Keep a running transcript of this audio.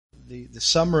the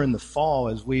summer and the fall,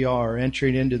 as we are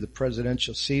entering into the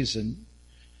presidential season,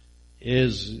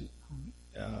 is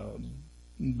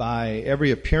by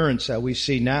every appearance that we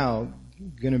see now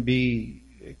going to be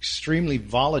extremely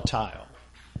volatile.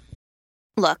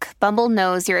 Look, Bumble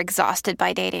knows you're exhausted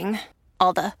by dating.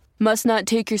 All the must not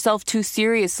take yourself too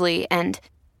seriously and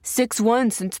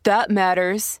 6'1" since that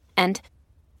matters. And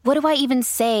what do I even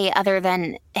say other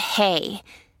than hey?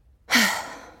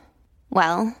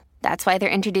 Well, that's why they're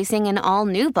introducing an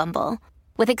all-new Bumble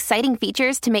with exciting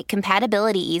features to make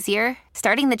compatibility easier,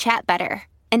 starting the chat better,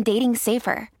 and dating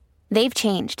safer. They've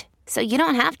changed, so you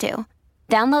don't have to.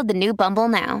 Download the new Bumble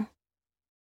now.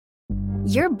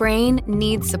 Your brain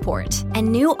needs support,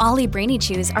 and new Ollie Brainy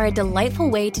Chews are a delightful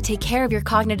way to take care of your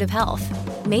cognitive health.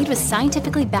 Made with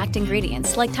scientifically backed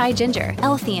ingredients like Thai ginger,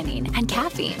 L-theanine, and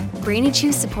caffeine, Brainy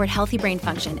Chews support healthy brain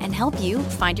function and help you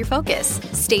find your focus,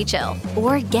 stay chill,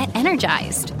 or get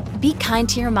energized. Be kind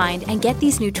to your mind and get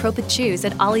these nootropic chews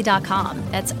at ollie.com.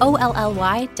 That's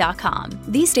OLLY.com.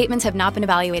 These statements have not been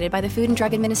evaluated by the Food and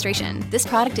Drug Administration. This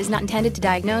product is not intended to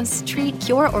diagnose, treat,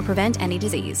 cure, or prevent any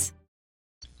disease.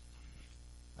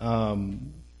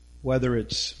 Whether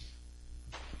it's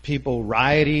people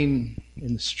rioting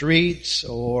in the streets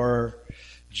or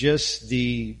just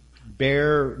the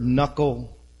bare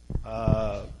knuckle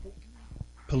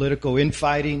political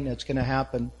infighting that's going to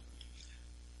happen,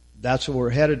 that's what we're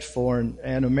headed for.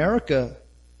 And America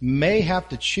may have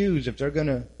to choose if they're going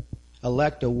to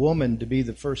elect a woman to be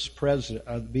the first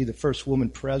president, be the first woman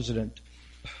president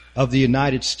of the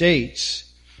United States.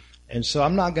 And so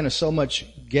I'm not going to so much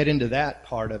get into that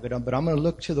part of it, but I'm going to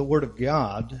look to the Word of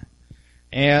God.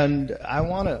 And I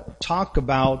want to talk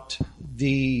about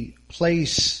the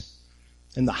place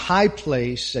and the high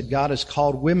place that God has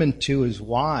called women to as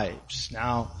wives.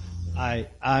 Now, I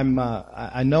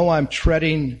know I'm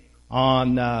treading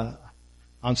on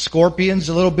scorpions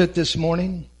a little bit this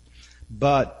morning,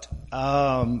 but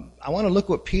I want to look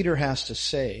what Peter has to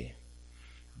say,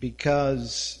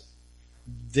 because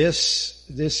this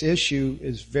issue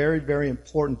is very, very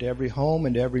important to every home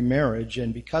and to every marriage,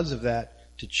 and because of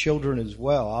that, to children as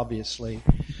well, obviously.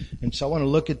 And so I want to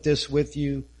look at this with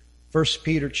you, 1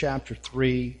 Peter chapter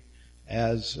 3,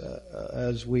 as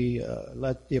we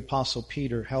let the Apostle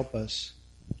Peter help us.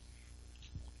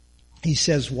 He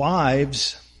says,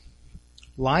 "Wives,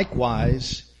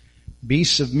 likewise, be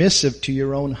submissive to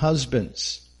your own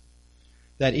husbands,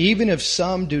 that even if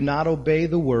some do not obey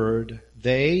the word,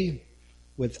 they,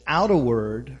 without a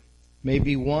word, may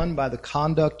be won by the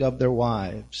conduct of their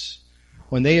wives,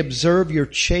 when they observe your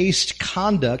chaste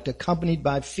conduct accompanied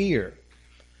by fear.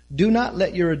 Do not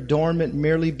let your adornment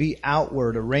merely be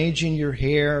outward, arranging your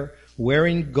hair,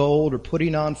 wearing gold, or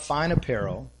putting on fine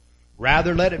apparel.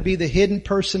 Rather, let it be the hidden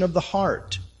person of the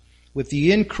heart, with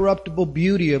the incorruptible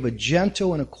beauty of a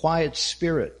gentle and a quiet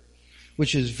spirit,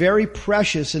 which is very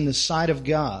precious in the sight of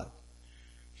God.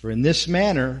 For in this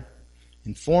manner,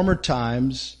 in former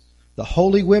times, the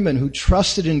holy women who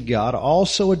trusted in God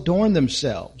also adorned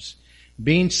themselves,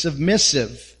 being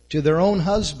submissive to their own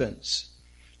husbands,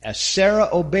 as Sarah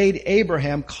obeyed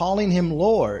Abraham, calling him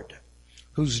Lord,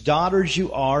 whose daughters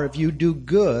you are if you do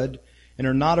good and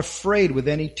are not afraid with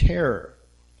any terror.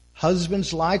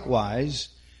 Husbands likewise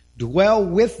dwell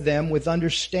with them with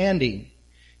understanding,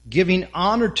 giving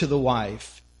honor to the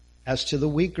wife as to the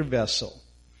weaker vessel,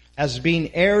 as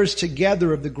being heirs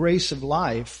together of the grace of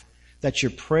life, that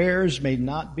your prayers may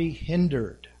not be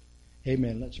hindered."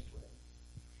 Amen. Let's pray.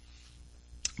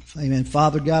 Amen.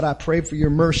 Father God, I pray for your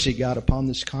mercy, God, upon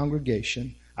this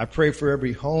congregation. I pray for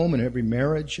every home and every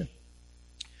marriage.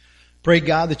 Pray,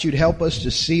 God, that you'd help us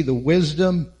to see the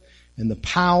wisdom and the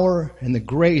power and the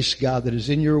grace, God, that is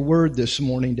in your word this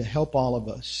morning to help all of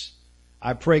us.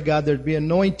 I pray, God, there'd be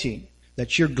anointing,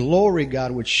 that your glory,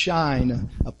 God, would shine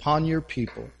upon your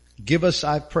people. Give us,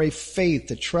 I pray, faith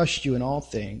to trust you in all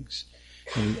things.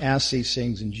 And we ask these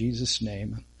things in Jesus'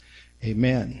 name.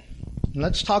 Amen. And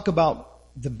let's talk about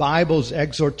the Bible's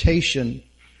exhortation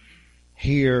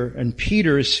here. And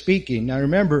Peter is speaking. Now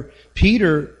remember,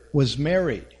 Peter was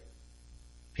married.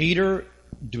 Peter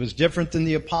was different than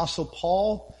the Apostle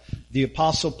Paul. The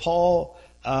Apostle Paul,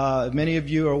 many of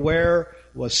you are aware,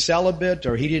 was celibate,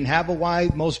 or he didn't have a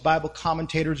wife. Most Bible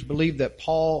commentators believe that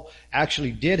Paul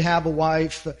actually did have a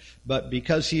wife, but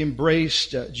because he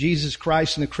embraced Jesus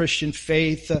Christ and the Christian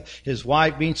faith, his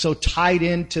wife being so tied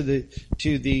into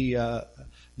the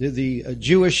the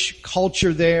Jewish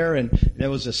culture there, and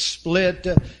there was a split.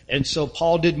 And so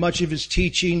Paul did much of his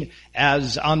teaching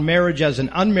as on marriage as an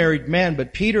unmarried man.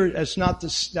 But Peter, that's not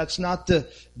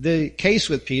the case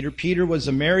with Peter. Peter was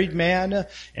a married man,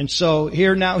 and so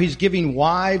here now he's giving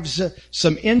wives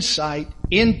some insight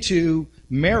into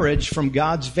marriage from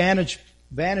God's vantage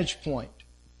point.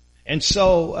 And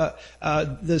so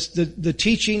the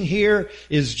teaching here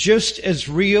is just as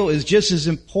real, is just as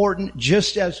important,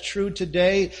 just as true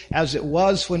today as it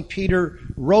was when Peter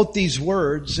wrote these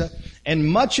words. And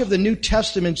much of the New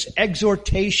Testament's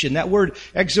exhortation, that word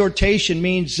exhortation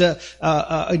means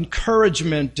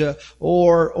encouragement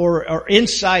or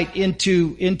insight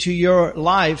into your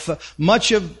life.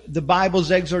 Much of the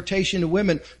Bible's exhortation to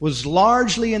women was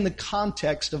largely in the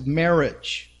context of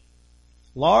marriage.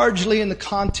 Largely in the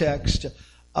context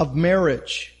of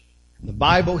marriage. The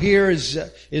Bible here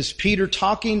is Peter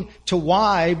talking to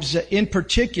wives in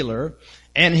particular,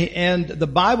 and the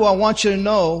Bible, I want you to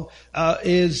know,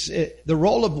 is the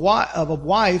role of a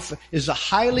wife is a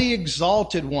highly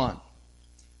exalted one.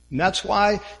 And that's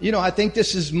why, I think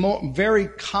this is very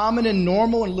common and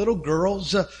normal, and little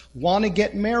girls want to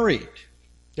get married.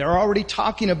 They're already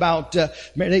talking about,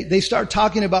 they start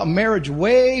talking about marriage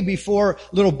way before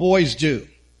little boys do.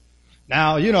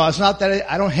 Now, it's not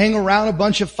that I don't hang around a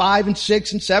bunch of 5 and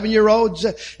 6 and 7-year-olds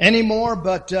anymore,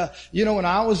 but, when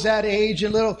I was that age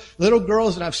and little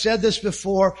girls, and I've said this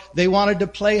before, they wanted to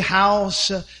play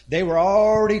house. They were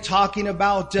already talking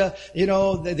about,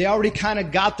 they already kind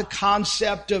of got the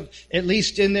concept of, at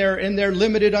least in their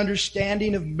limited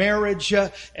understanding of marriage,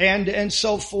 and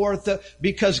so forth,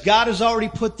 because God has already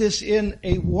put this in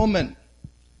a woman.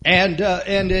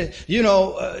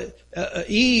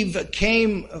 Eve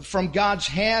came from God's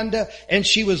hand, and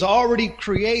she was already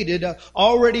created,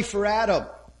 already for Adam.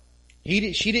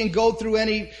 She didn't go through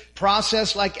any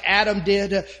process like Adam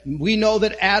did. We know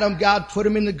that Adam, God put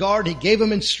him in the garden. He gave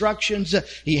him instructions.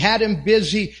 He had him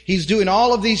busy. He's doing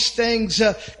all of these things.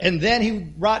 And then he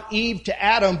brought Eve to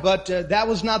Adam, but that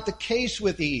was not the case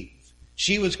with Eve.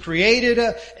 She was created,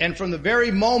 and from the very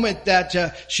moment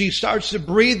that she starts to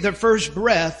breathe the first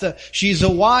breath, she's a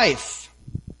wife.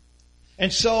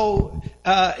 And so,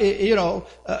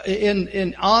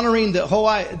 in honoring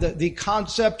the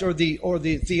concept or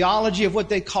the theology of what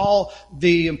they call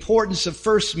the importance of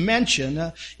first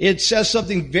mention, it says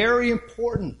something very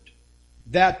important.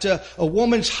 That a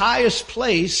woman's highest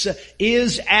place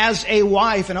is as a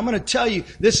wife. And I'm going to tell you,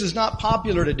 this is not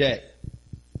popular today.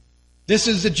 This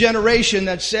is the generation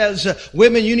that says,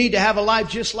 women, you need to have a life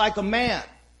just like a man.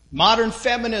 Modern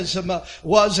feminism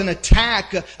was an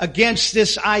attack against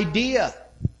this idea.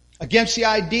 Against the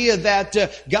idea that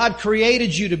God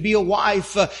created you to be a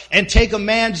wife and take a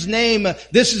man's name.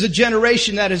 This is a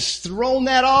generation that has thrown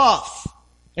that off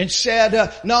and said,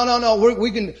 no,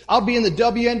 I'll be in the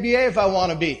WNBA if I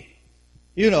want to be.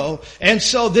 And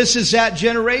so this is that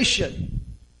generation.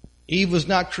 Eve was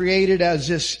not created as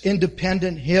this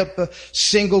independent, hip,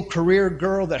 single career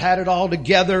girl that had it all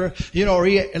together, or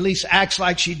at least acts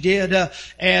like she did,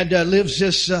 and lives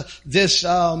this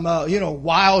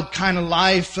wild kind of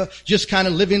life, just kind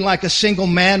of living like a single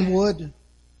man would.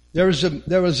 There was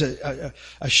a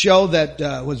show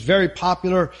that was very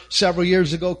popular several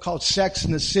years ago called Sex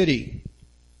and the City.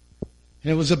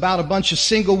 And it was about a bunch of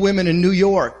single women in New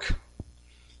York.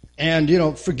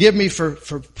 And, forgive me for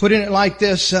putting it like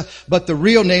this, but the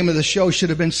real name of the show should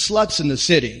have been Sluts in the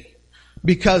City.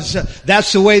 Because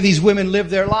that's the way these women live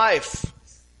their life.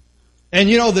 And,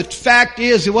 the fact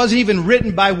is, it wasn't even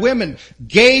written by women.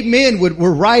 Gay men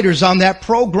were writers on that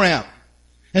program.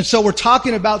 And so we're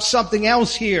talking about something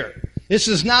else here. This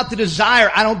is not the desire,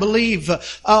 I don't believe,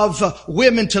 of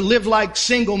women to live like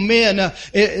single men,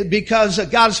 because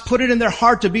God has put it in their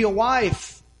heart to be a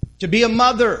wife, to be a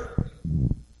mother.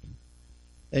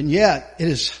 And yet, it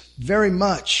is very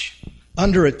much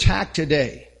under attack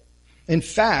today. In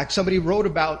fact, somebody wrote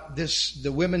about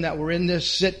the women that were in this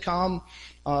sitcom.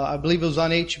 I believe it was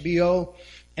on HBO.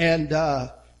 And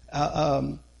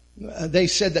they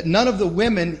said that none of the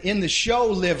women in the show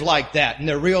live like that in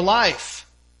their real life.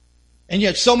 And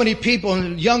yet so many people,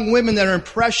 young women that are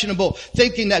impressionable,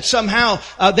 thinking that somehow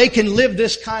they can live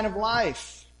this kind of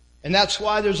life. And that's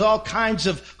why there's all kinds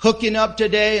of hooking up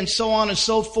today and so on and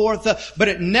so forth. But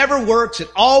it never works. It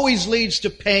always leads to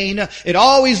pain. It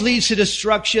always leads to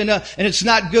destruction. And it's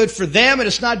not good for them. And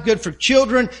it's not good for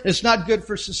children. It's not good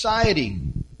for society.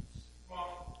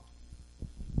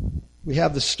 We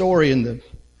have the story in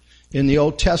the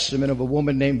Old Testament of a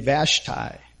woman named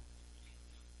Vashti.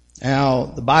 Now,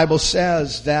 the Bible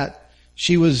says that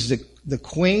she was the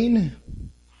queen,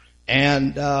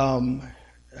 and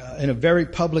in a very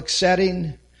public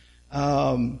setting.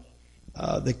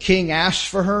 The king asked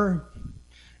for her,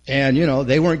 and,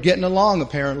 they weren't getting along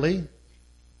apparently.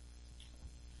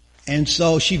 And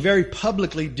so she very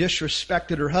publicly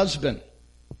disrespected her husband.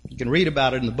 You can read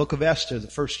about it in the book of Esther, the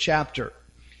first chapter.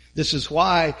 This is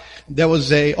why there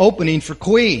was a opening for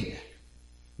queen.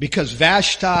 Because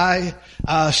Vashti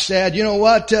said, you know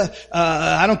what,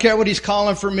 I don't care what he's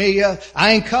calling for me, I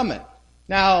ain't coming.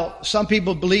 Now, some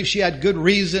people believe she had good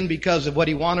reason because of what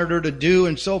he wanted her to do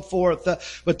and so forth.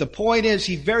 But the point is,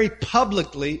 she very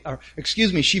publicly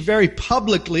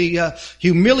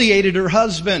humiliated her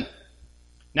husband.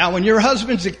 Now, when your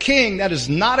husband's a king, that is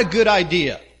not a good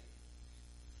idea.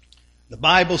 The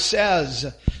Bible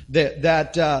says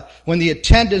that when the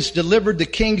attendants delivered the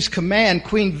king's command,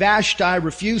 Queen Vashti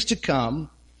refused to come.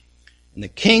 And the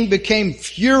king became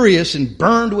furious and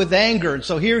burned with anger. And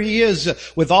so here he is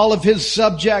with all of his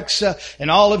subjects and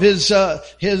all of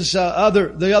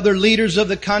the other leaders of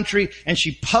the country, and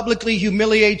she publicly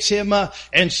humiliates him,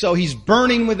 and so he's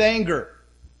burning with anger.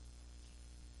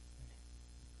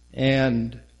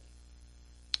 And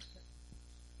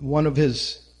one of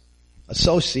his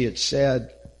associates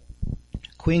said,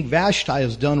 Queen Vashti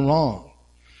has done wrong,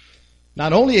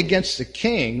 not only against the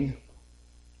king,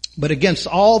 but against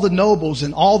all the nobles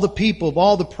and all the people of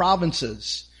all the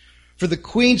provinces. For the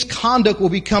queen's conduct will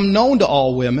become known to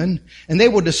all women, and they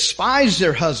will despise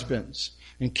their husbands.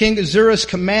 And King Ahasuerus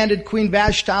commanded Queen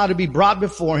Vashti to be brought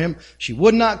before him. She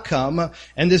would not come.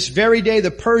 And this very day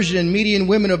the Persian and Median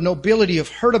women of nobility have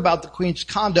heard about the queen's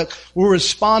conduct, will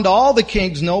respond to all the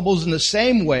king's nobles in the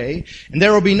same way, and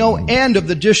there will be no end of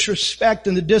the disrespect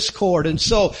and the discord. And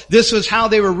so this was how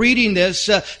they were reading this,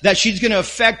 that she's going to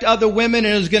affect other women,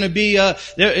 and it was going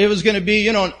to be,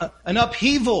 an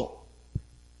upheaval.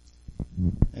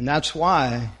 And that's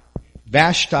why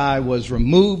Vashti was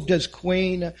removed as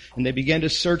queen, and they began to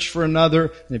search for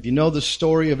another. And if you know the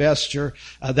story of Esther,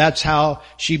 that's how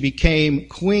she became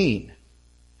queen.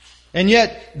 And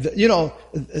yet,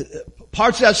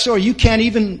 parts of that story you couldn't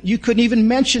even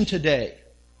mention today.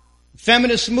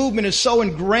 Feminist movement is so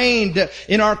ingrained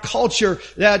in our culture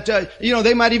that,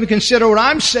 they might even consider what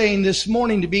I'm saying this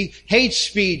morning to be hate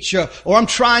speech, or I'm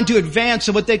trying to advance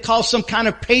what they call some kind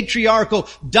of patriarchal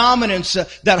dominance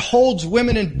that holds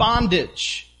women in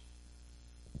bondage.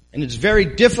 And it's very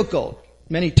difficult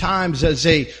many times as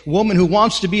a woman who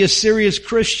wants to be a serious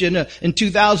Christian in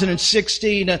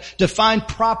 2016 to find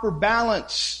proper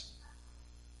balance.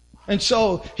 And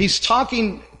so he's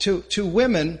talking to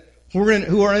women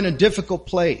who are in a difficult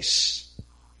place,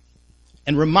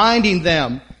 and reminding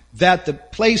them that the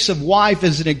place of wife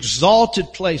is an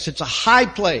exalted place. It's a high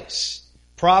place.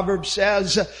 Proverbs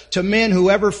says to men,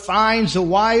 whoever finds a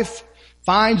wife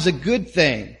finds a good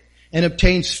thing and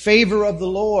obtains favor of the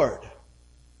Lord.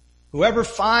 Whoever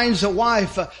finds a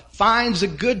wife finds a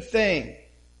good thing.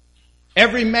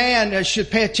 Every man should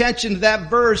pay attention to that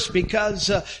verse because,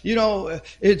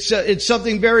 it's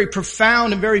something very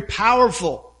profound and very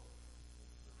powerful.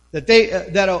 That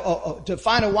to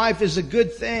find a wife is a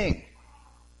good thing.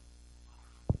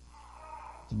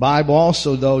 The Bible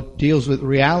also, though, deals with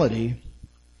reality.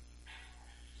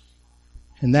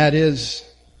 And that is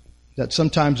that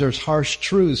sometimes there's harsh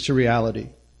truths to reality.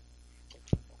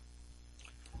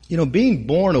 Being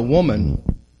born a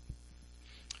woman,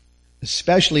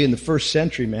 especially in the first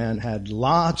century, had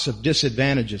lots of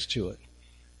disadvantages to it.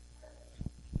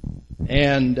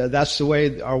 And that's the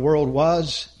way our world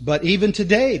was. But even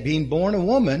today, being born a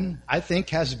woman, I think,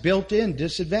 has built-in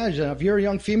disadvantages. Now, if you're a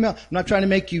young female, I'm not trying to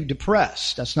make you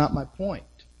depressed. That's not my point.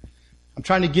 I'm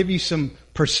trying to give you some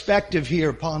perspective here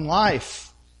upon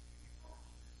life.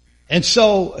 And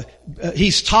so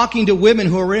he's talking to women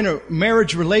who are in a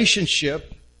marriage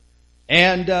relationship,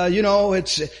 and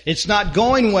it's not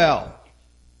going well,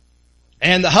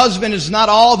 and the husband is not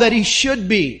all that he should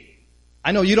be.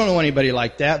 I know you don't know anybody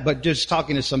like that, but just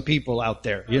talking to some people out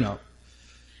there,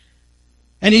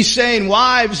 And he's saying,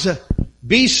 wives,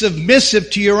 be submissive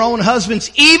to your own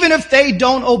husbands, even if they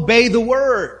don't obey the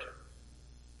word.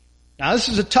 Now, this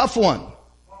is a tough one.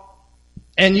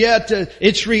 And yet,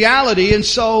 it's reality. And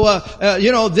so,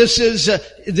 this is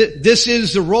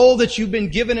the role that you've been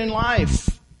given in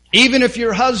life. Even if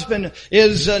your husband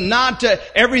is not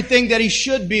everything that he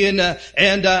should be, and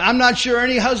I'm not sure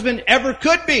any husband ever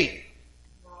could be.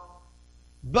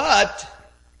 But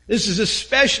this is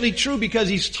especially true because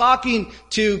he's talking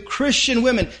to Christian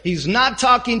women. He's not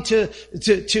talking to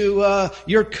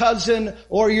your cousin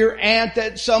or your aunt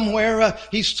that somewhere.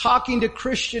 He's talking to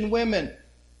Christian women.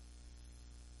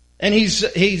 And he's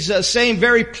saying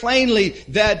very plainly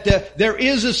that there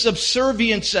is a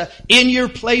subservience in your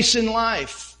place in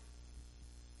life.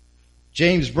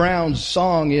 James Brown's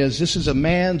song is, "This is a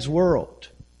man's world."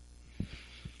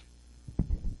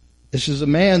 This is a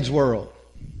man's world.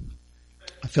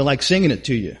 I feel like singing it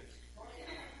to you.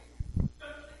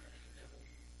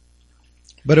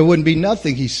 But it wouldn't be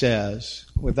nothing, he says,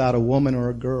 without a woman or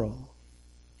a girl.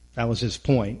 That was his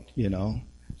point,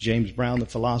 James Brown, the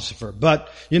philosopher. But,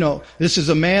 this is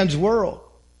a man's world.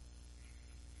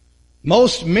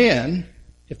 Most men,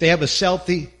 if they have a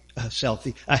healthy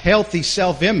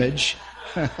self-image,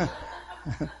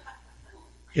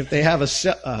 if they have a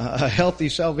healthy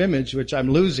self-image, which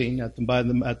I'm losing at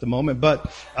the moment,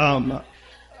 but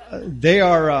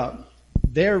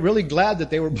they're really glad that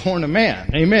they were born a man.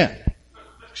 Amen.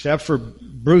 Except for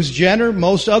Bruce Jenner,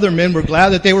 most other men were glad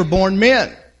that they were born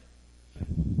men.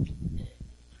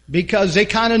 Because they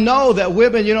kind of know that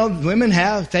women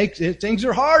have things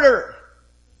are harder.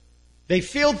 They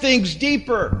feel things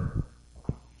deeper.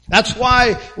 That's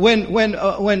why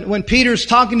when Peter's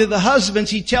talking to the husbands,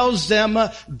 he tells them,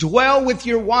 dwell with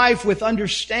your wife with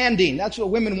understanding. That's what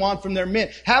women want from their men.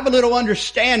 Have a little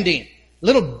understanding, a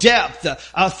little depth.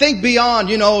 Think beyond,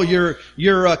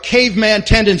 your caveman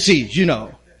tendencies,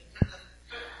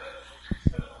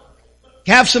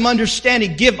 Have some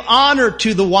understanding. Give honor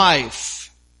to the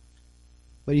wife.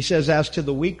 But he says, as to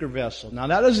the weaker vessel. Now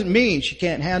that doesn't mean she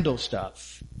can't handle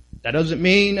stuff. That doesn't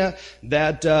mean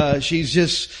that she's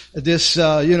just this,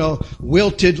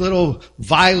 wilted little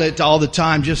violet all the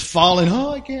time, just falling.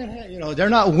 Oh, I can't. They're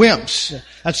not wimps.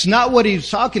 That's not what he's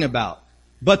talking about.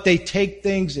 But they take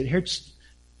things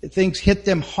things hit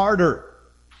them harder.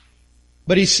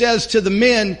 But he says to the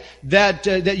men that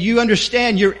you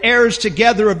understand you're heirs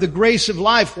together of the grace of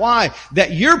life. Why?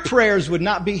 That your prayers would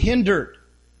not be hindered.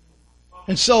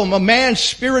 And so a man's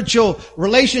spiritual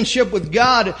relationship with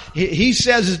God, he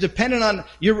says, is dependent on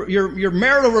your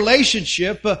marital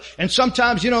relationship. And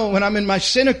sometimes, when I'm in my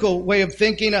cynical way of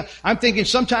thinking, I'm thinking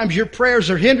sometimes your prayers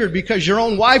are hindered because your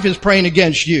own wife is praying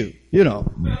against you,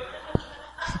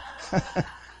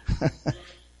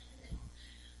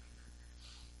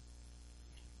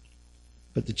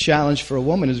 But the challenge for a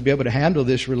woman is to be able to handle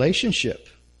this relationship.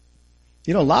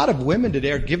 A lot of women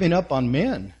today are giving up on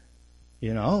men,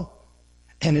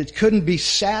 And it couldn't be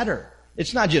sadder.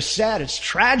 It's not just sad, it's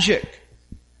tragic.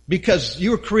 Because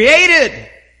you were created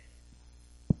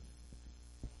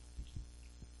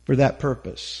for that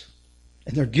purpose.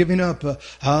 And they're giving up,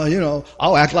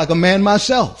 I'll act like a man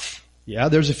myself. Yeah,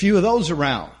 there's a few of those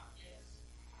around.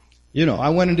 I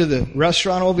went into the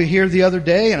restaurant over here the other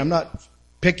day, and I'm not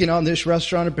picking on this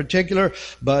restaurant in particular,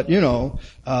 but,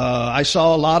 I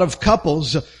saw a lot of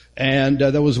couples, and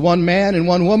there was one man and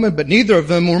one woman, but neither of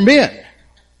them were men.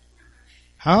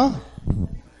 Huh?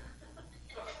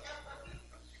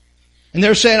 And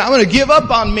they're saying, I'm going to give up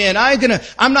on men.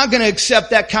 I'm not going to accept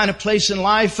that kind of place in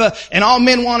life. And all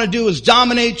men want to do is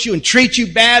dominate you and treat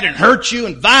you bad and hurt you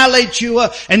and violate you.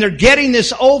 And they're getting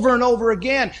this over and over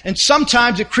again. And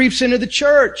sometimes it creeps into the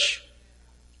church.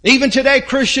 Even today,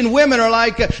 Christian women are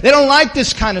like, they don't like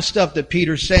this kind of stuff that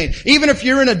Peter's saying. Even if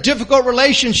you're in a difficult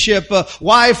relationship,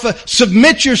 wife,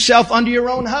 submit yourself unto your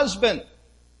own husband.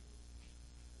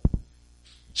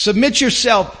 Submit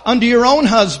yourself unto your own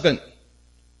husband.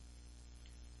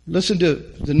 Listen to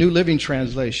the New Living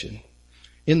Translation.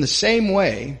 In the same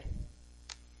way,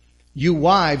 you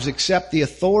wives accept the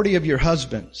authority of your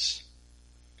husbands.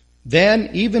 Then,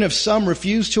 even if some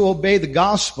refuse to obey the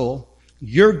gospel,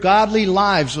 your godly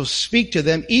lives will speak to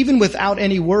them even without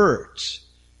any words.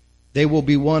 They will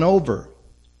be won over.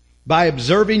 By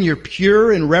observing your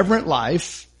pure and reverent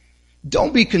life,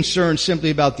 don't be concerned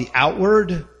simply about the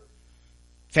outward,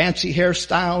 fancy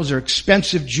hairstyles or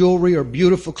expensive jewelry or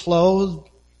beautiful clothes.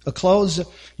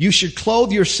 You should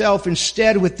clothe yourself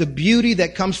instead with the beauty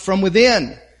that comes from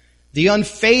within, the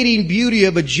unfading beauty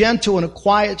of a gentle and a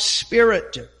quiet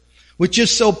spirit, which is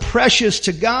so precious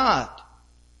to God.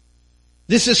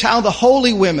 This is how the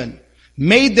holy women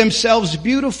made themselves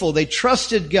beautiful. They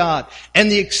trusted God and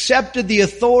they accepted the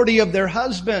authority of their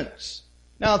husbands.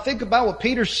 Now think about what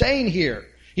Peter's saying here.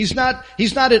 He's not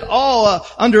at all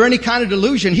under any kind of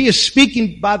delusion. He is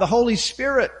speaking by the Holy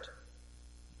Spirit.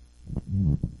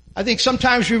 I think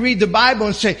sometimes we read the Bible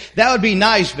and say, that would be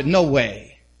nice, but no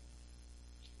way.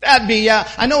 That'd be,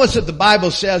 I know it's what the Bible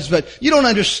says, but you don't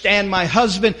understand my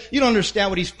husband. You don't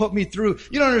understand what he's put me through.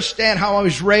 You don't understand how I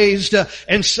was raised.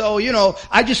 And so,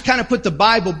 I just kind of put the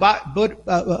Bible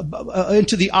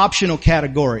into the optional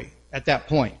category at that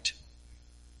point.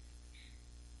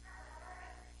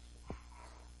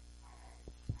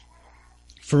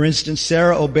 For instance,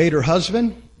 Sarah obeyed her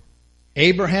husband,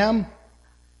 Abraham,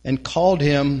 and called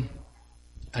him,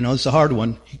 I know it's a hard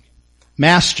one,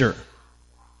 master.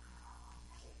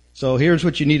 So here's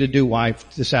what you need to do, wife,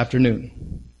 this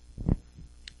afternoon.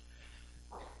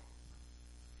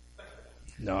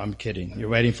 No, I'm kidding. You're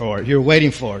waiting for it. You're waiting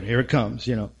for it. Here it comes,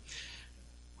 You're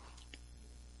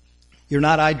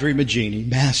not I Dream a Genie,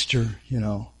 master,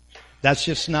 That's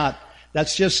just not, you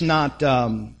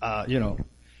don't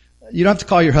have to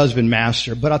call your husband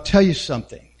master, but I'll tell you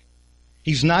something.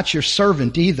 He's not your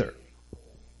servant either.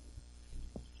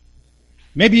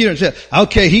 Maybe you don't say,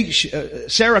 okay,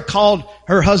 Sarah called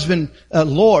her husband,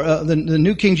 Lord, the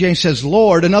New King James says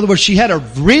Lord. In other words, she had a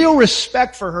real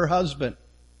respect for her husband.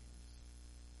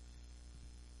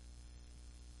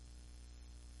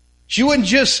 She wouldn't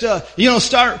just,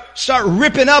 start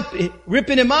ripping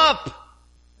him up,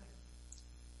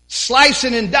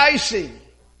 slicing and dicing.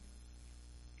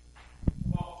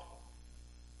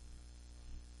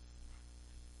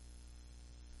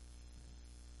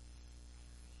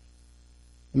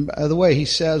 And by the way, he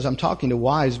says, I'm talking to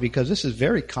wives because this is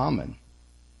very common.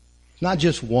 It's not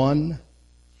just one.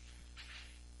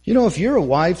 If you're a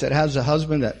wife that has a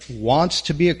husband that wants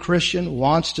to be a Christian,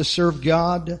 wants to serve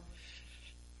God,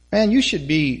 man, you should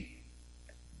be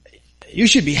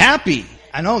happy.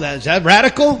 I know that. Is that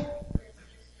radical?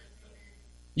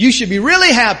 You should be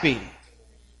really happy.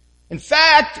 In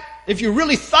fact, if you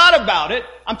really thought about it,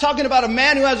 I'm talking about a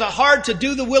man who has a heart to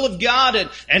do the will of God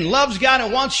and loves God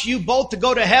and wants you both to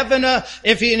go to heaven. And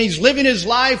he's living his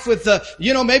life with,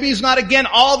 maybe he's not again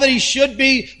all that he should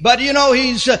be, but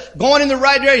he's going in the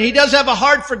right direction. He does have a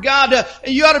heart for God.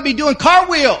 You ought to be doing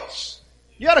cartwheels.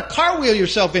 You ought to cartwheel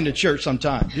yourself into church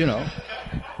sometimes,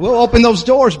 We'll open those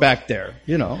doors back there,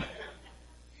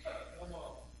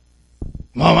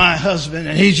 Well, my husband,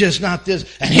 and he's just not this,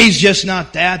 and he's just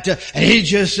not that, and he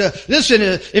just, listen,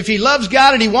 if he loves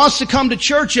God and he wants to come to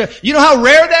church, you know how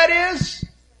rare that is?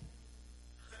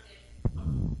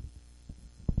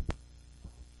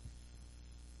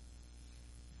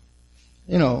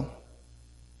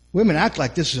 Women act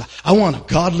like this is, I want a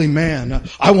godly man.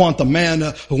 I want the man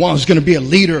who's going to be a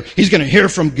leader. He's going to hear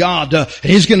from God, and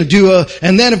he's going to do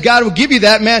and then if God will give you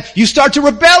that man, you start to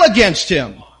rebel against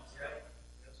him.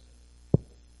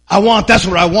 That's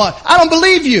what I want. I don't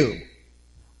believe you.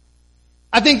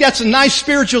 I think that's a nice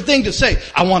spiritual thing to say.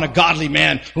 I want a godly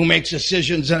man who makes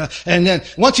decisions. And then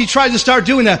once he tries to start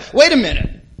doing that, wait a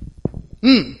minute.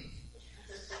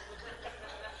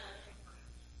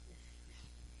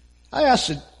 I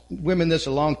asked women this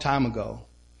a long time ago.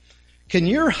 Can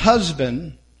your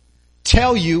husband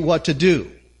tell you what to do?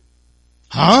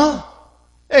 Huh?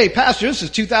 Hey, Pastor, this is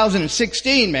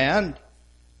 2016, man.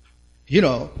 I'm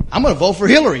going to vote for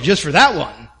Hillary just for that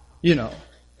one,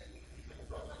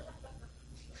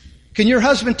 Can your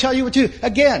husband tell you what to do?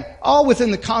 Again, all within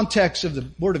the context of the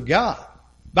Word of God.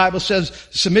 The Bible says,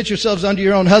 submit yourselves unto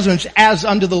your own husbands as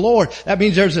unto the Lord. That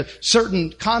means there's a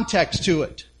certain context to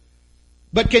it.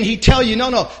 But can he tell you,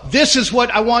 no, this is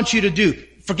what I want you to do.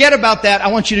 Forget about that. I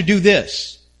want you to do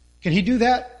this. Can he do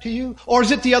that to you? Or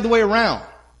is it the other way around?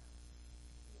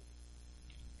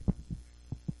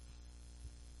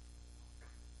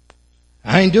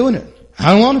 I ain't doing it.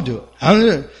 I don't want to do it. I don't do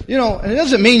it. And it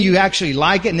doesn't mean you actually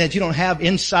like it and that you don't have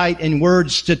insight and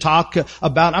words to talk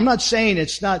about. I'm not saying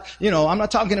it's not, I'm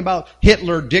not talking about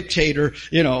Hitler, dictator,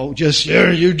 just,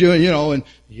 you doing, and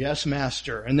yes,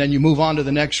 master. And then you move on to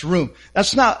the next room.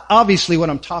 That's not obviously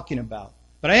what I'm talking about.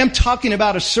 But I am talking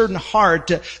about a certain heart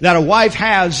that a wife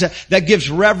has that gives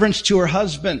reverence to her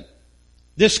husband.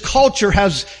 This culture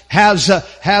has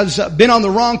been on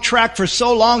the wrong track for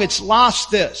so long, it's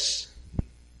lost this.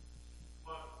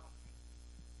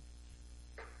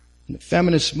 And the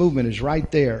feminist movement is right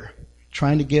there,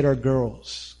 trying to get our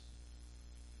girls,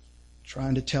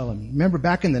 trying to tell them. Remember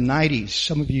back in the 90s,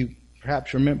 some of you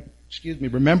perhaps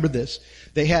remember this.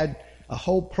 They had a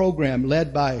whole program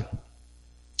led by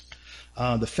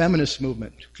the feminist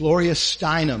movement, Gloria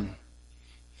Steinem,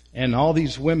 and all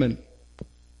these women.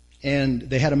 And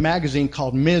they had a magazine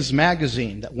called Ms.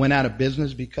 Magazine that went out of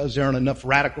business because there aren't enough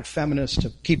radical feminists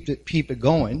to keep it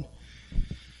going.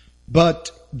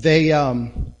 But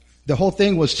the whole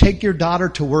thing was Take Your Daughter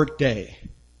to Work Day.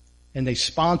 And they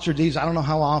sponsored these, I don't know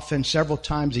how often, several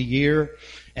times a year.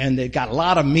 And they got a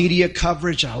lot of media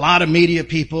coverage and a lot of media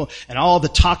people and all the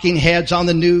talking heads on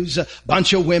the news, a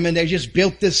bunch of women. They just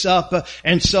built this up.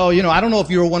 And so, I don't know if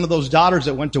you were one of those daughters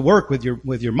that went to work with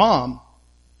your mom.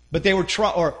 But they were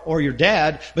or your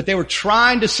dad, but they were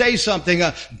trying to say something.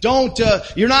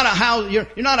 You're not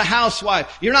a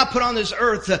housewife. You're not put on this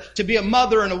earth to be a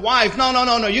mother and a wife. No.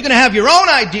 You're going to have your own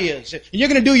ideas. And you're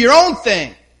going to do your own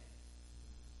thing.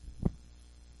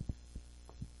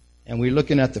 And we're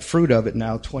looking at the fruit of it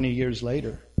now 20 years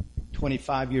later,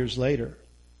 25 years later.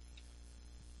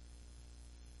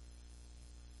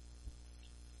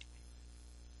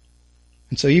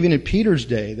 And so even in Peter's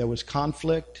day, there was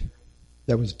conflict,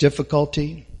 there was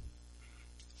difficulty,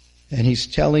 and he's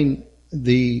telling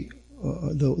the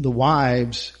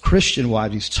wives, Christian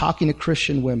wives, he's talking to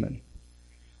Christian women,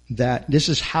 that this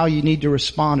is how you need to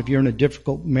respond if you're in a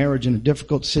difficult marriage, in a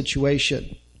difficult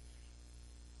situation.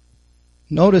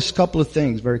 Notice a couple of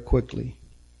things very quickly.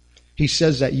 He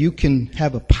says that you can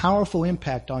have a powerful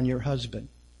impact on your husband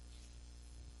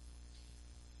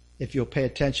if you'll pay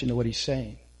attention to what he's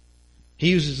saying. He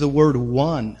uses the word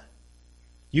won.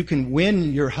 You can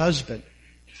win your husband.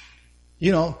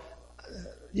 You know,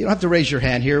 you don't have to raise your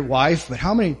hand here, wife, but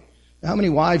how many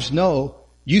wives know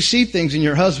you see things in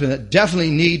your husband that definitely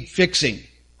need fixing?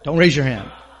 Don't raise your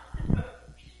hand.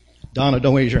 Donna,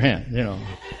 don't raise your hand, you know.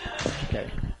 Okay.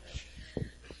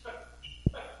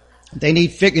 They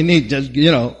need fixing,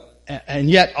 you know, and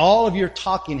yet all of your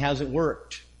talking hasn't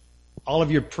worked. All of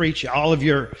your preaching,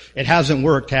 it hasn't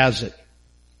worked, has it?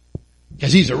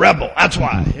 Because he's a rebel. That's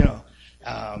why, you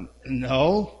know.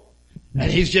 No. And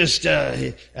he's just,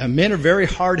 men are very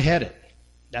hard-headed.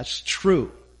 That's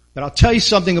true. But I'll tell you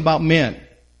something about men.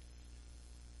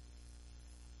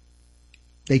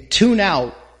 They tune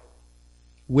out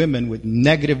women with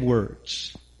negative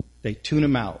words. They tune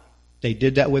them out. They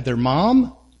did that with their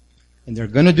mom, and they're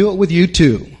going to do it with you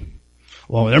too.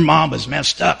 Well, their mom was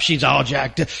messed up. She's all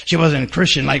jacked up. She wasn't a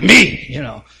Christian like me, you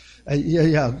know.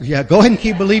 Yeah. Go ahead and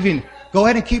keep believing. Go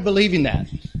ahead and keep believing that.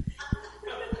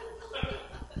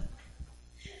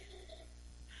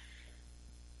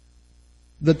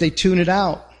 That they tune it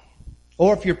out.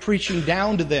 Or if you're preaching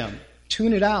down to them,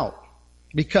 tune it out.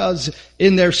 Because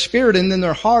in their spirit and in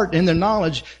their heart, in their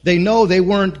knowledge, they know they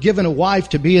weren't given a wife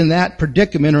to be in that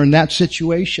predicament or in that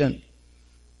situation.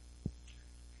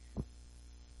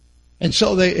 And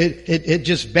so it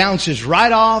just bounces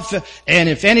right off, and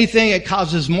if anything, it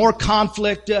causes more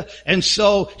conflict. And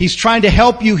so he's trying to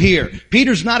help you here.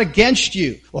 Peter's not against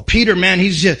you. Well, Peter, man,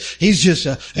 he's just.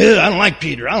 I don't like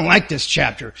Peter. I don't like this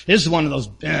chapter. This is one of those,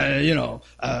 I'm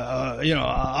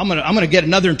gonna get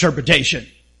another interpretation.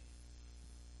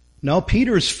 No,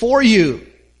 Peter is for you.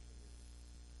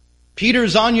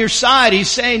 Peter's on your side.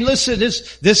 He's saying, listen,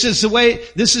 this is the way.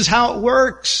 This is how it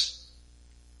works.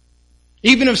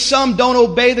 Even if some don't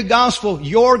obey the gospel,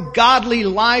 your godly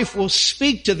life will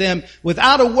speak to them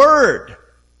without a word.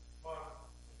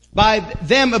 By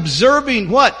them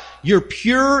observing what? Your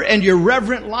pure and your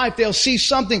reverent life. They'll see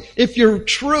something. If you're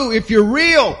true, if you're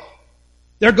real,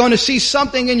 they're going to see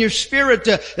something in your spirit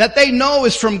that they know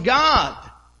is from God.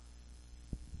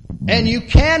 And you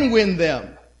can win them.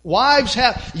 Wives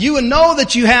you know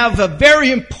that you have a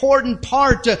very important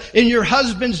part in your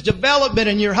husband's development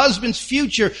and your husband's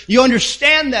future. You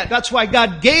understand that. That's why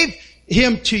God gave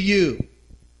him to you.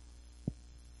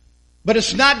 But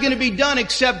it's not going to be done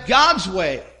except God's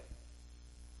way.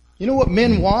 You know what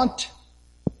men want?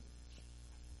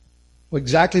 Well,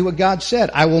 exactly what God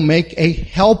said. I will make a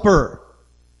helper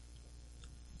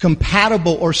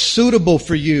compatible or suitable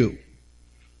for you.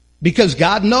 Because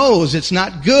God knows it's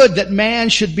not good that man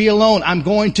should be alone. I'm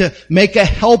going to make a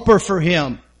helper for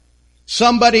him.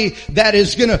 Somebody that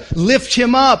is going to lift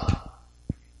him up.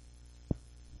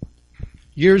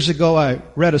 Years ago, I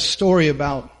read a story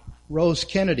about Rose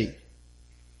Kennedy.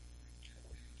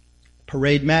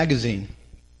 Parade magazine.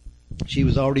 She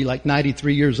was already like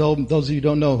 93 years old. Those of you who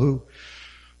don't know who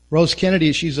Rose Kennedy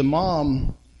is, she's a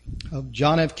mom of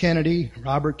John F. Kennedy,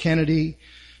 Robert Kennedy,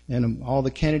 and all the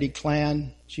Kennedy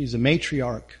clan. She's a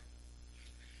matriarch.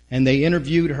 And they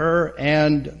interviewed her,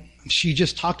 and she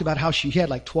just talked about how she had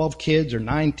like 12 kids or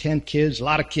 9, 10 kids, a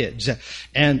lot of kids.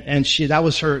 And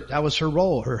that was her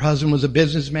role. Her husband was a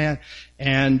businessman,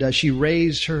 and she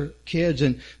raised her kids,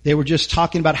 and they were just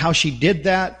talking about how she did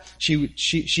that.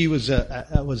 She was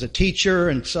a teacher,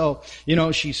 and so, you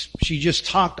know, she just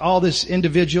talked all this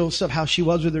individual stuff, how she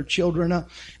was with her children,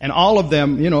 and all of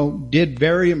them, you know, did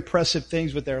very impressive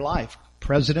things with their life.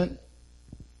 President,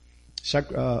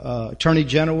 Attorney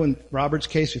General in Robert's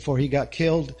case before he got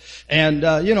killed. And,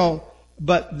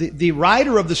 but the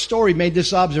writer of the story made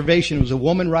this observation. It was a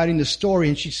woman writing the story,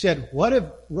 and she said, what if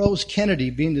Rose Kennedy,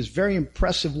 being this very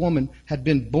impressive woman, had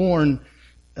been born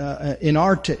in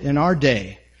our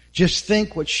day? Just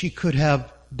think what she could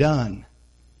have done.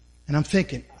 And I'm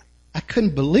thinking, I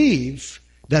couldn't believe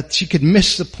that she could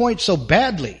miss the point so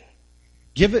badly.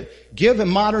 Give a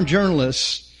modern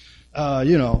journalist,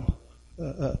 the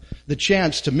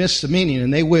chance to miss the meaning,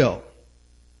 and they will.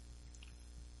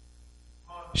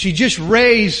 She just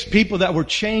raised people that were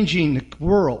changing the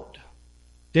world.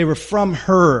 They were from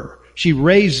her. She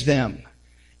raised them.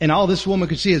 And all this woman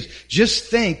could see is, just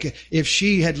think if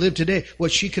she had lived today,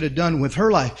 what she could have done with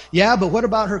her life. Yeah, but what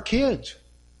about her kids?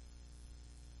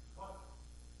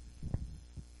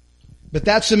 But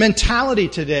that's the mentality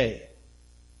today.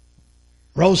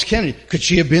 Rose Kennedy, could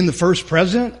she have been the first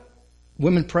president?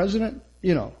 Women president?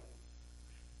 You know.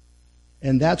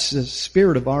 And that's the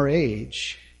spirit of our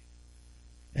age.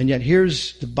 And yet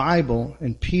here's the Bible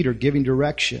and Peter giving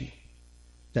direction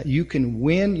that you can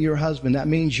win your husband. That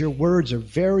means your words are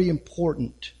very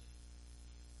important.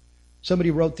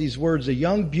 Somebody wrote these words, a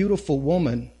young, beautiful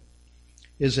woman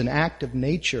is an act of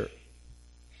nature.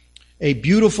 A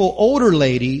beautiful older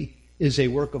lady is a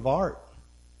work of art.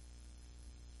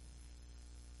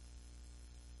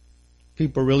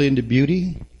 People are really into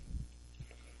beauty.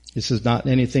 This is not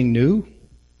anything new.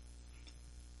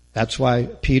 That's why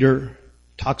Peter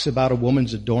talks about a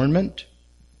woman's adornment,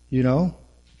 you know.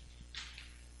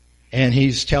 And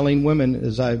he's telling women,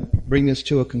 as I bring this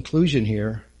to a conclusion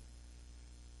here,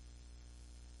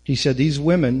 he said these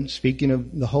women, speaking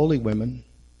of the holy women,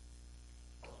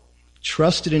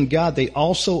 trusted in God. They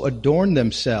also adorned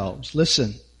themselves.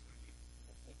 Listen,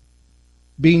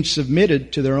 being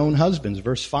submitted to their own husbands.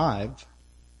 Verse 5.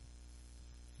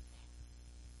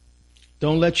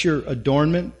 Don't let your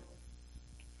adornment,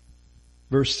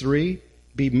 verse 3,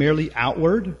 be merely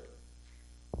outward.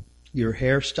 Your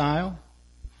hairstyle,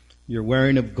 your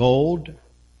wearing of gold,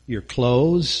 your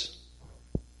clothes.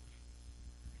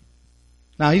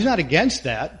 Now, he's not against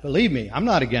that. Believe me, I'm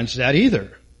not against that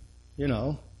either. You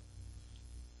know,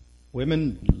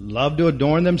 women love to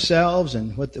adorn themselves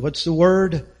and what's the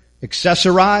word?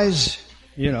 Accessorize.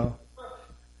 You know,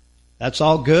 that's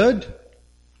all good.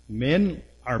 Men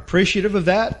are appreciative of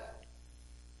that.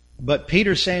 But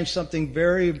Peter's saying something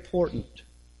very important.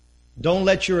 Don't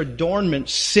let your adornment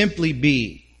simply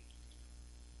be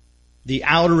the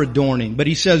outer adorning. But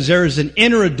he says there is an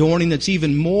inner adorning that's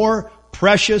even more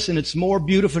precious and it's more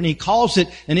beautiful. And he calls it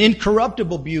an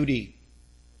incorruptible beauty.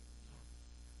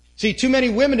 See, too many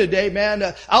women today,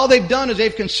 man, all they've done is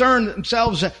they've concerned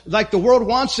themselves like the world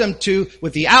wants them to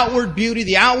with the outward beauty,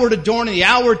 the outward adorning, the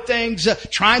outward things,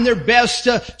 trying their best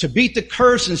to beat the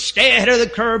curse and stay ahead of the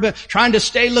curve, trying to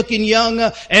stay looking young,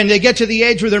 and they get to the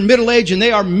age where they're middle age and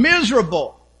they are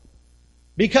miserable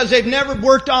because they've never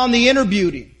worked on the inner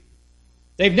beauty.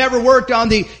 They've never worked on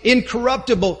the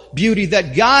incorruptible beauty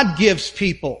that God gives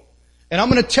people. And I'm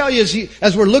going to tell you,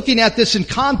 as we're looking at this in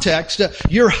context,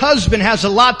 your husband has a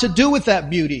lot to do with that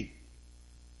beauty.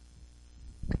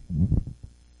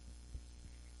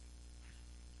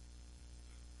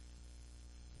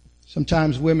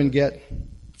 Sometimes women get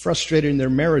frustrated in their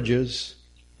marriages,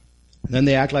 and then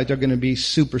they act like they're going to be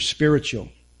super spiritual,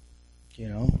 you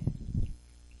know.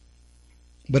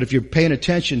 But if you're paying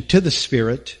attention to the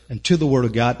Spirit and to the Word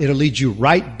of God, it'll lead you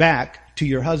right back to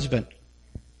your husband.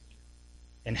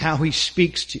 And how he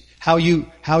speaks to you,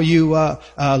 how you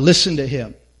listen to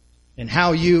him, and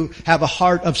how you have a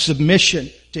heart of submission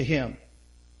to him.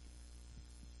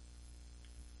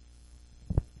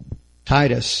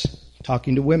 Titus,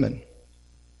 talking to women,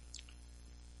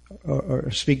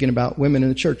 or speaking about women in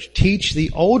the church, teach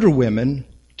the older women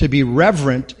to be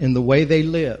reverent in the way they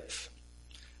live,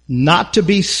 not to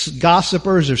be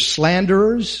gossipers or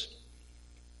slanderers,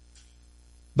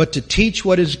 but to teach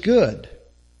what is good.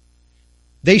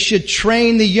 They should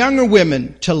train the younger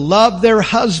women to love their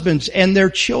husbands and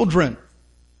their children.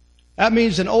 That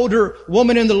means an older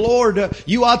woman in the Lord,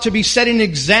 you ought to be setting an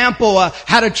example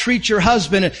how to treat your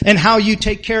husband and how you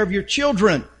take care of your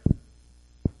children.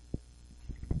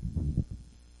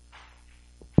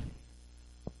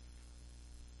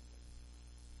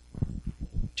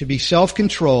 To be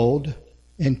self-controlled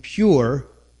and pure,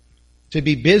 to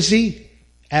be busy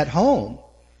at home.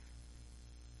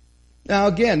 Now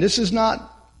again, this is not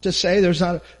to say there's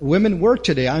not women work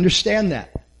today. I understand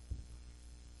that.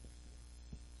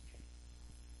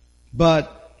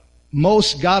 But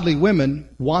most godly women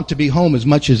want to be home as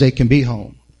much as they can be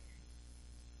home.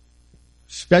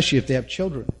 Especially if they have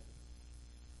children.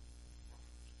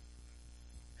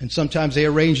 And sometimes they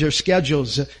arrange their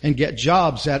schedules and get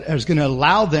jobs that is going to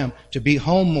allow them to be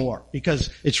home more.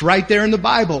 Because it's right there in the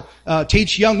Bible.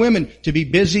 Teach young women to be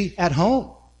busy at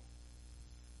home.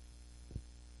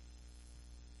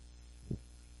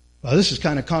 Well, this is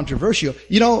kind of controversial.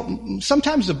 You know,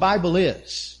 sometimes the Bible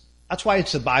is. That's why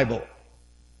it's the Bible.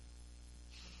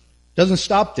 Doesn't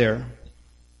stop there.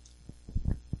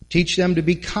 Teach them to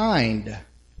be kind.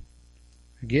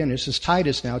 Again, this is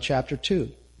Titus now, chapter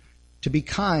 2. To be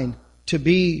kind, to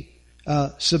be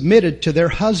submitted to their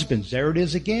husbands. There it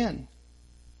is again.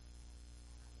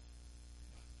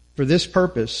 For this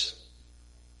purpose,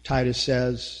 Titus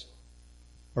says,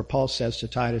 or Paul says to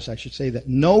Titus, I should say, that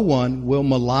no one will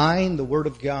malign the word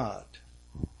of God.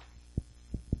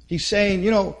 He's saying,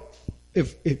 you know,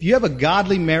 if you have a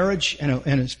godly marriage and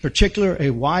in particular a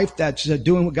wife that's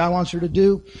doing what God wants her to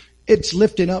do, it's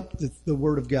lifting up the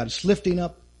Word of God. It's lifting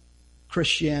up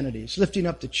Christianity. It's lifting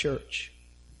up the church.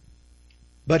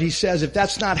 But he says if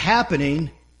that's not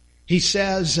happening, he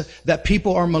says that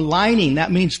people are maligning.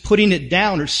 That means putting it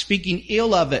down or speaking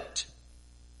ill of it.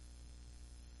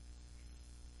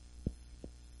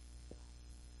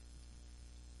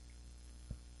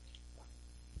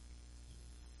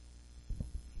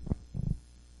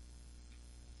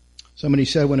 Somebody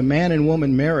said when a man and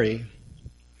woman marry,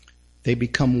 they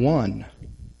become one.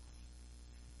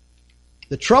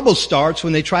 The trouble starts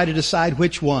when they try to decide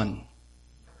which one.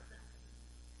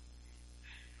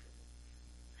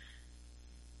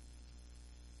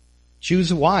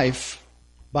 Choose a wife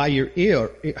by your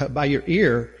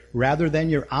ear rather than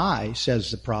your eye,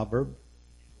 says the proverb.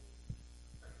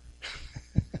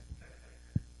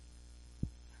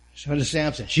 So does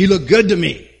Samson. She looked good to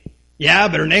me. Yeah,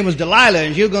 but her name was Delilah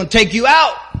and she was going to take you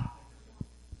out.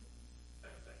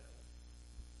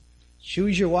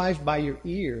 Choose your wife by your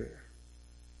ear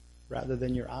rather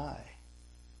than your eye.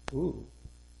 Ooh.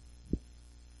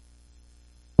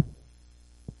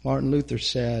 Martin Luther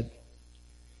said,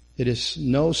 it is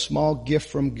no small gift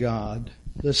from God.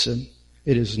 Listen,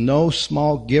 it is no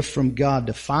small gift from God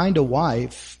to find a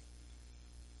wife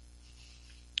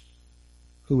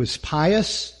who is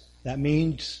pious. That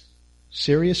means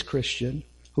serious Christian,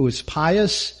 who is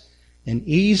pious and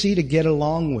easy to get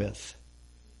along with.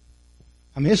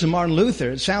 I mean, this is Martin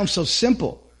Luther. It sounds so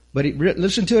simple, but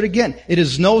listen to it again. It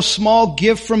is no small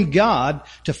gift from God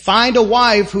to find a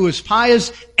wife who is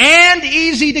pious and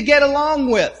easy to get along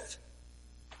with.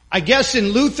 I guess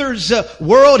in Luther's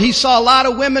world, he saw a lot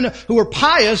of women who were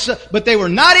pious, but they were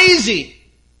not easy.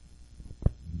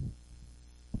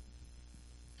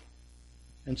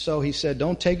 And so he said,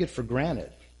 don't take it for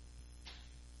granted.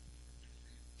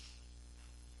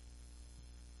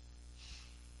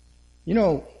 You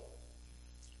know,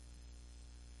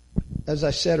 as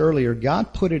I said earlier,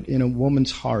 God put it in a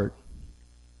woman's heart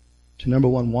to, number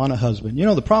one, want a husband. You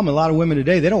know, the problem with a lot of women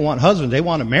today, they don't want husbands. They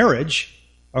want a marriage,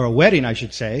 or a wedding, I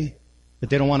should say, but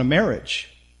they don't want a marriage.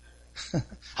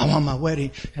 I want my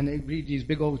wedding. And they read these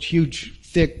big old huge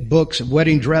thick books of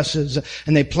wedding dresses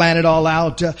and they plan it all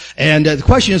out. And the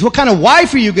question is, what kind of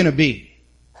wife are you going to be?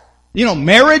 You know,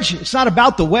 marriage, it's not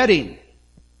about the wedding.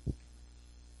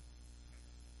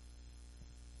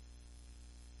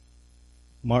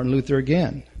 Martin Luther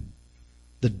again.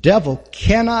 The devil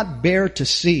cannot bear to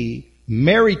see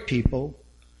married people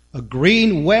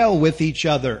agreeing well with each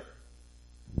other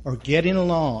or getting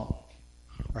along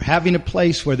or having a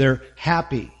place where they're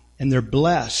happy and they're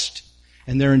blessed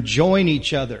and they're enjoying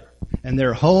each other and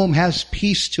their home has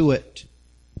peace to it.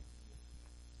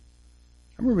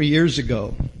 I remember years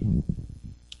ago,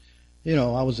 you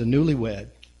know, I was a newlywed.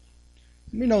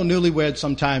 You know, newlyweds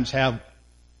sometimes have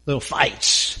little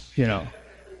fights, you know.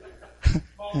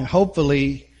 And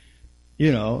hopefully,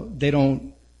 you know,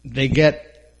 they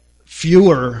get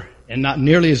fewer and not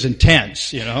nearly as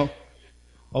intense, you know,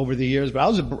 over the years. But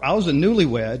I was a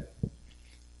newlywed,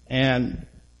 and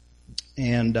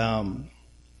you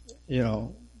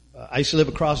know, I used to live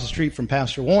across the street from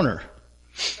Pastor Warner,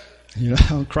 you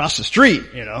know, across the street,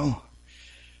 you know,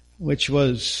 which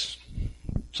was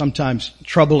sometimes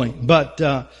troubling. But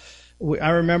I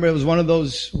remember it was one of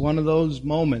those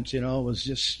moments, you know, it was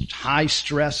just high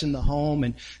stress in the home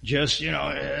and just,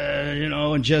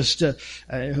 and just,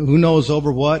 who knows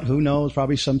over what, who knows,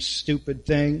 probably some stupid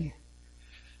thing.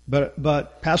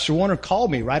 But Pastor Warner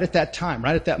called me right at that time,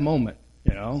 right at that moment,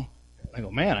 you know. I go,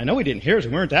 man, I know he didn't hear us.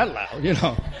 We weren't that loud, you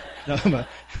know.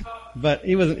 But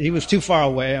he was too far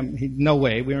away. No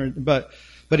way. We weren't, but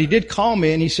he did call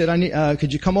me and he said,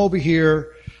 could you come over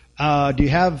here? Do you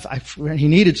have, he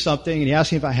needed something and he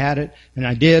asked me if I had it and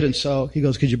I did. And so he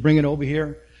goes, could you bring it over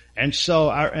here? And so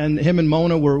and him and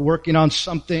Mona were working on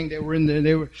something. They were and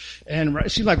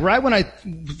it seemed like right when I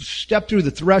stepped through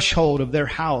the threshold of their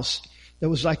house, there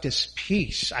was like this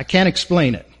peace. I can't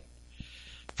explain it,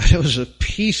 but it was a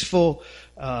peaceful,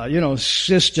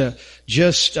 sister,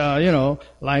 just,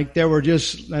 like there were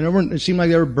just, it seemed like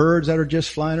there were birds that were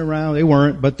just flying around. They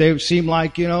weren't, but they seemed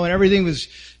like, and everything was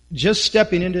just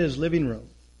stepping into his living room.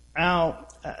 Now,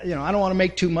 I don't want to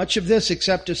make too much of this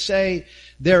except to say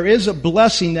there is a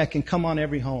blessing that can come on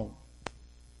every home.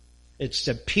 It's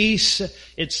the peace,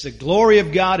 it's the glory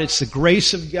of God, it's the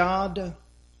grace of God.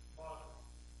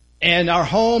 And our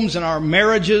homes and our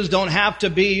marriages don't have to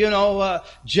be,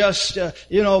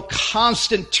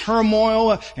 constant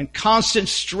turmoil and constant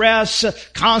stress,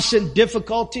 constant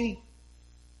difficulty.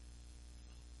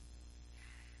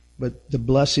 but the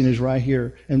blessing is right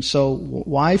here. And so,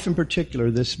 wife in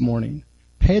particular this morning,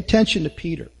 pay attention to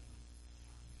Peter.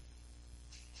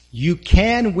 You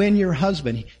can win your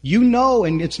husband. You know,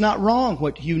 and it's not wrong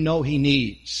what you know he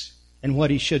needs and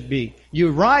what he should be.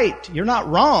 You're right. You're not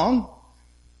wrong.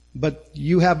 But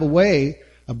you have a way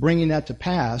of bringing that to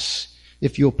pass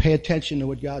if you'll pay attention to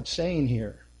what God's saying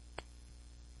here.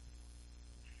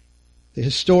 The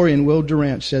historian Will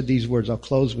Durant said these words. I'll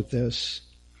close with this.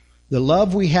 The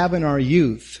love we have in our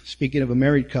youth, speaking of a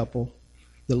married couple,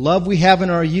 the love we have in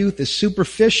our youth is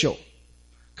superficial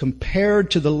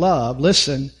compared to the love,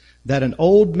 listen, that an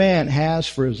old man has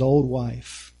for his old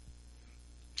wife.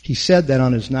 He said that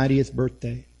on his 90th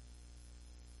birthday.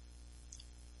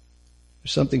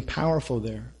 There's something powerful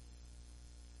there.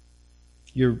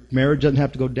 Your marriage doesn't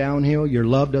have to go downhill. Your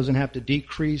love doesn't have to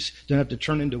decrease. Doesn't have to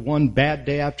turn into one bad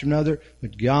day after another.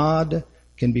 But God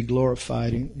can be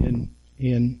glorified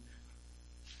in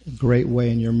a great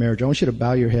way in your marriage. I want you to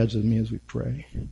bow your heads with me as we pray.